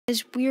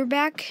We're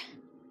back,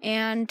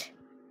 and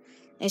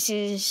this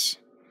is,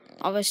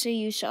 obviously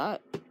you saw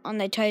it on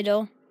the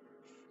title,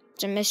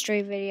 it's a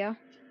mystery video,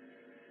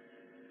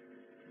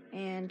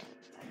 and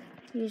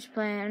he's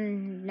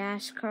playing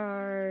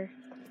NASCAR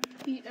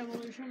Heat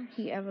Evolution.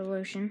 Heat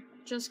Evolution.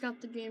 Just got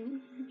the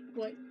game.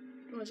 What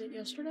was it,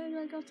 yesterday that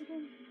I got the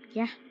game?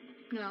 Yeah.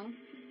 No.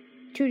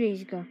 2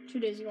 days ago. 2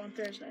 days ago on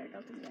Thursday I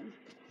got the game.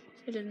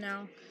 It is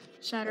now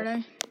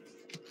Saturday.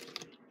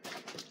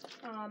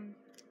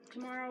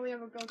 Tomorrow we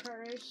have a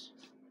go-kart race.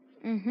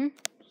 So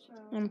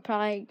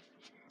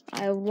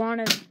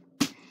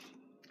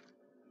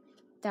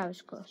that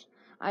was close.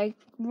 I'm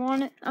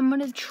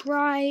gonna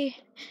try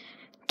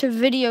to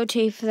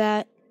videotape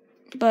that,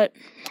 but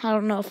I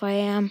don't know if I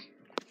am.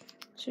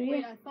 So yeah.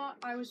 Wait, I thought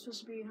I was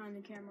supposed to be behind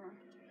the camera.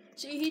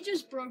 See, he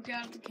just broke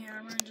out the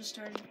camera and just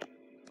started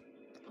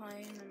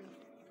playing, and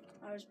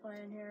I was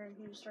playing here, and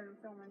he just started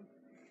filming.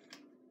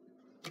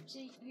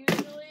 See,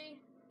 usually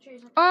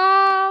Chase.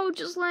 Oh,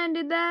 just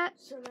landed that.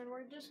 So then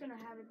we're just gonna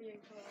have it be a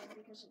collab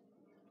because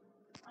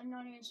I'm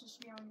not even supposed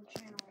to be on the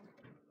channel.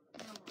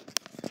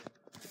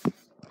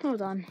 No.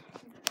 Hold on.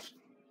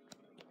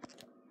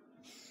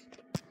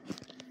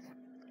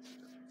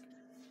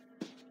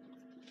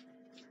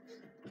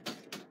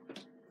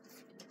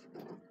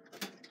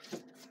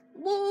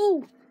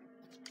 Whoa!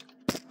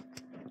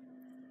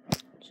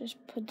 Just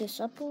put this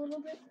up a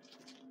little bit.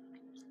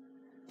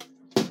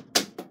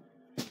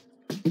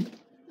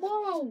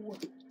 Whoa!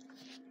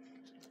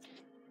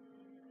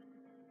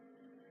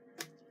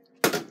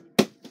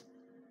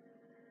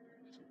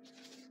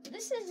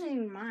 This isn't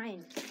even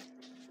mine.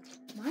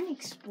 Mine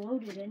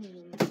exploded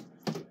anyway.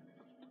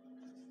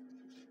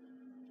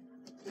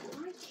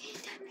 Why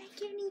can't I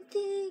make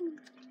anything?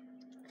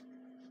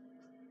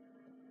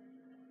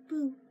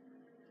 Boo.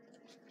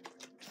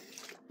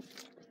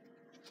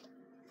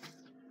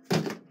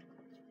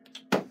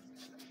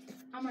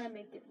 I'm gonna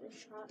make it this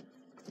shot.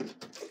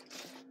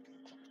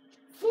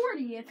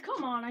 40th?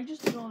 Come on, I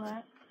just did all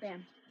that.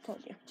 Bam.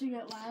 Told you. To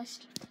get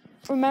last.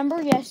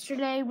 Remember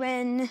yesterday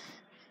when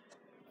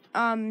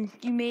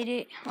you made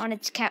it on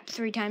its cap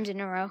 3 times in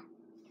a row?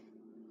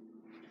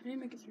 I didn't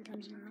make it 3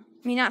 times in a row.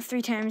 I mean, not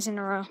 3 times in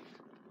a row.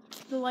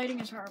 The lighting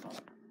is horrible.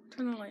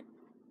 Turn the light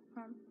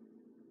on.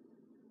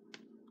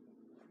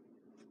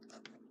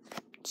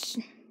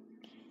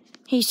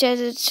 He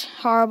says it's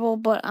horrible,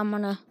 but I'm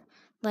gonna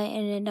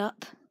lighten it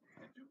up.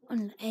 I'm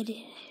gonna edit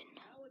it.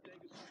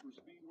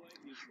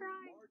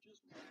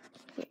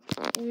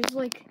 It was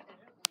like...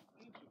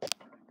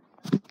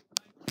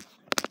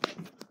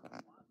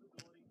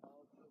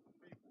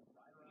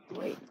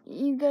 Wait,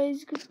 you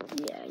guys could,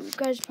 yeah, you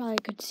guys probably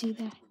could see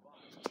that.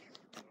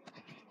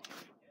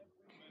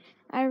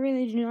 I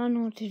really do not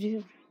know what to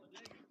do.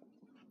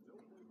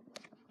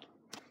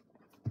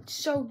 It's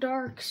so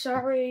dark,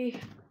 sorry,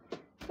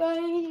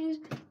 guys.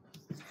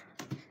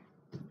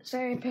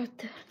 Sorry about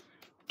the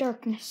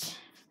darkness.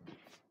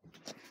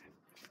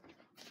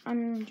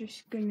 I'm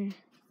just gonna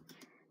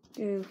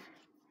do...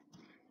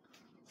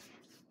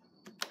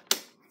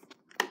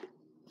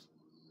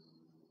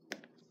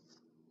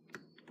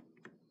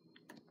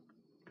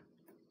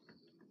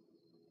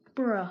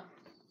 Bruh.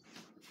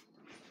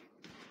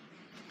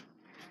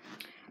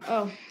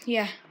 Oh,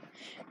 yeah.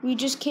 We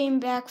just came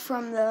back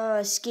from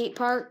the skate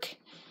park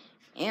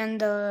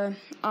and the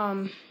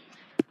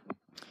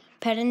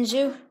petting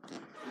zoo.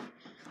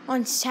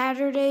 On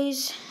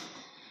Saturdays,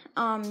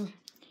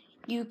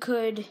 you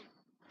could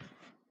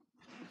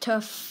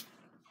to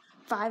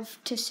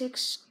 5 to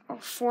 6 or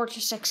 4 to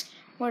 6,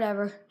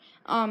 whatever.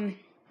 I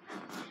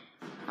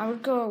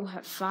would go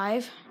at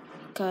 5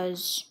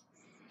 because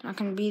I'm not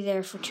gonna be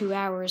there for 2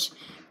 hours,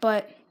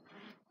 but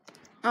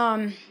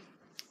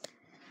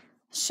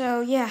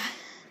so yeah,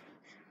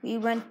 we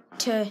went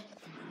to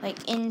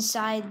like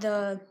inside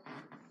the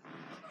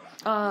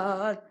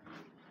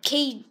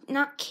cage,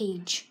 not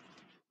cage,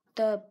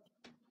 the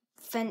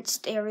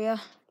fenced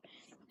area.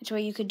 That's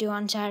what you could do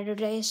on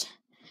Saturdays.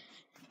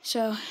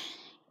 So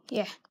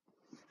yeah,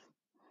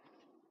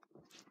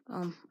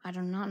 I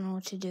do not know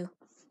what to do,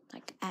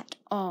 like at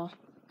all.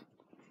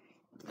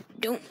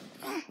 Don't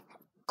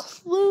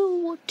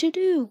clue what to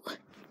do.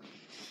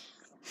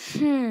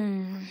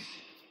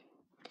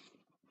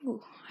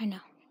 Ooh, I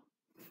know.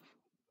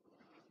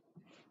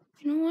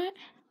 You know what?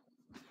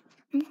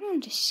 I'm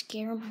going to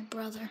scare my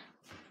brother.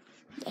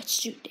 Let's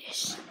do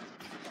this.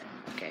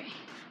 Okay.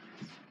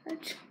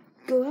 Let's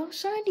go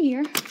outside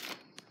here.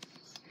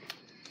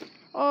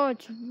 Oh,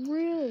 it's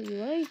really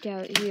light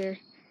out here.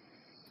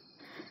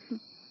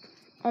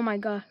 Oh my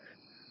god.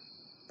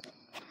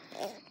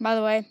 By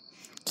the way,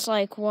 it's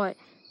like what?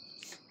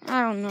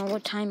 I don't know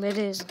what time it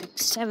is, like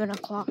 7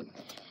 o'clock.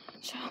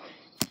 So,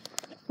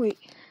 wait.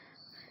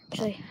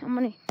 Actually, I'm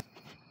gonna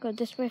go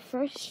this way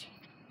first.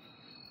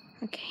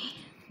 Okay.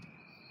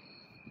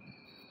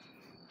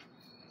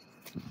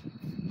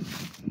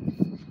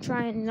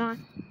 Trying not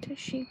to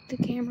shake the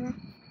camera.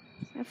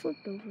 I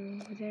flipped over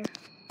there.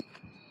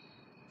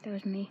 That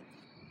was me.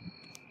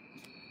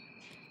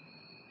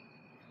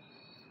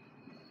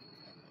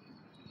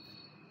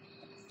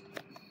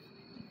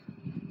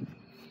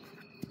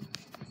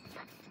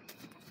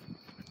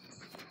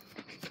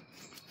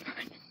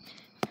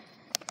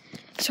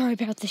 Sorry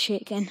about the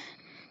shaking.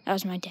 That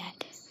was my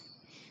dad.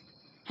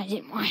 I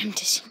didn't want him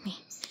to see me.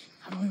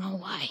 I don't know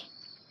why.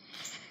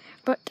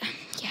 But,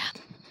 yeah.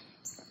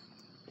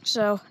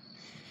 So,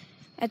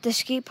 at the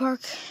skate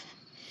park,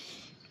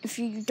 if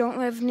you don't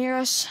live near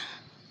us,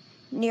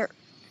 if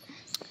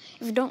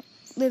you don't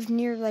live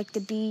near, like,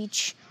 the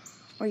beach,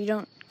 or you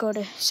don't go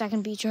to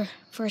Second Beach or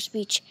First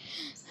Beach,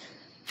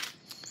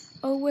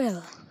 oh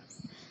well.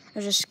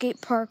 There's a skate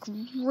park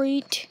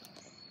right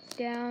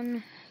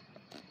down,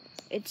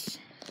 it's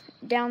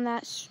down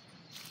that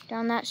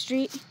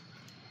street,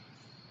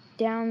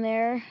 down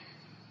there,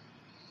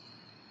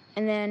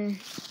 and then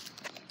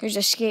there's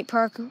a skate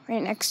park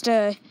right next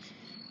to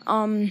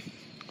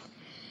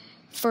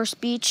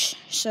First Beach,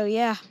 so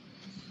yeah.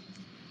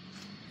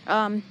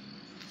 And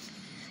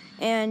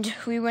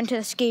we went to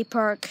the skate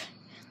park,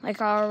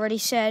 like I already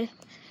said,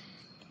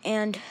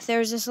 and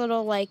there's this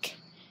little, like,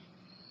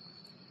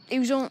 it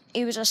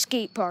was a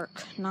skate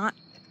park, not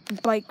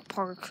bike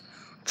park,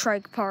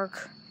 trike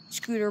park,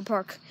 scooter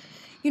park.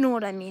 You know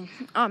what I mean.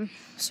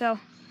 So,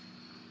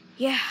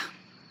 yeah.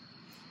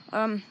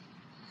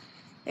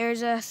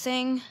 There's a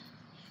thing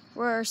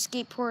where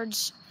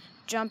skateboards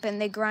jump and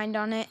they grind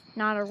on it,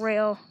 not a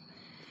rail.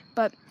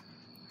 But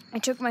I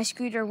took my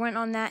scooter, went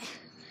on that,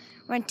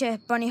 went to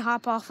bunny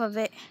hop off of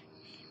it.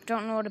 If you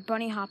don't know what a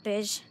bunny hop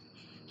is,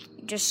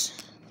 you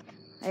just,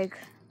 like,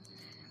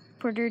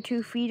 put your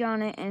 2 feet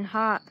on it and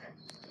hop,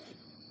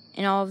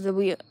 and all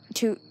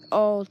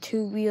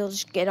two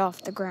wheels get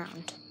off the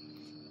ground.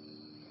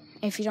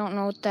 If you don't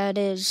know what that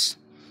is,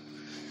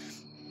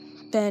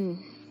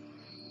 then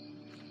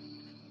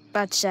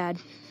that's sad.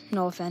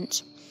 No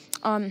offense.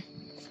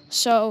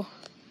 So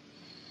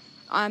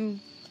I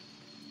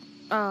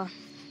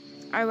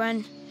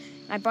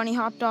bunny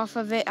hopped off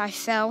of it. I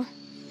fell.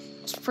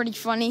 It's pretty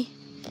funny.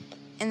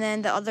 And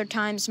then the other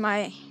times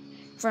my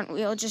front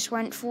wheel just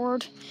went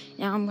forward.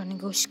 Now I'm gonna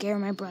go scare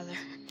my brother.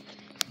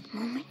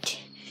 Moment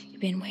you've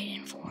been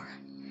waiting for.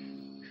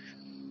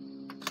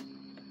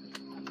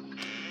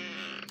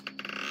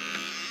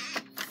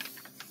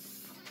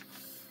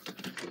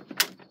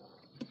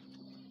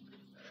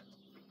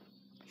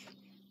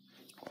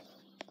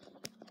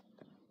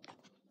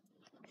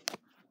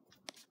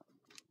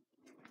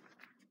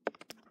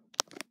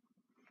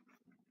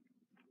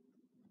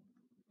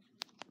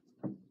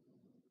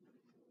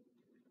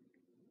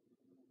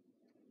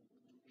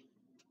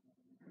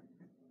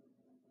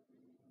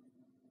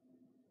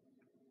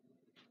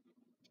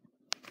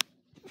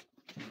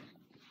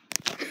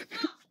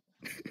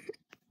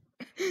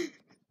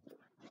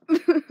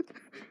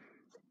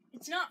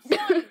 It's not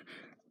funny.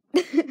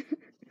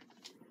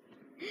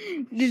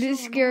 Did it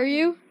scare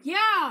you?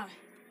 Yeah.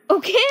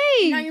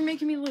 Okay. Now you're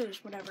making me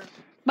lose. Whatever.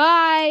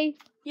 Bye.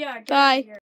 Yeah. Get Bye. out of here.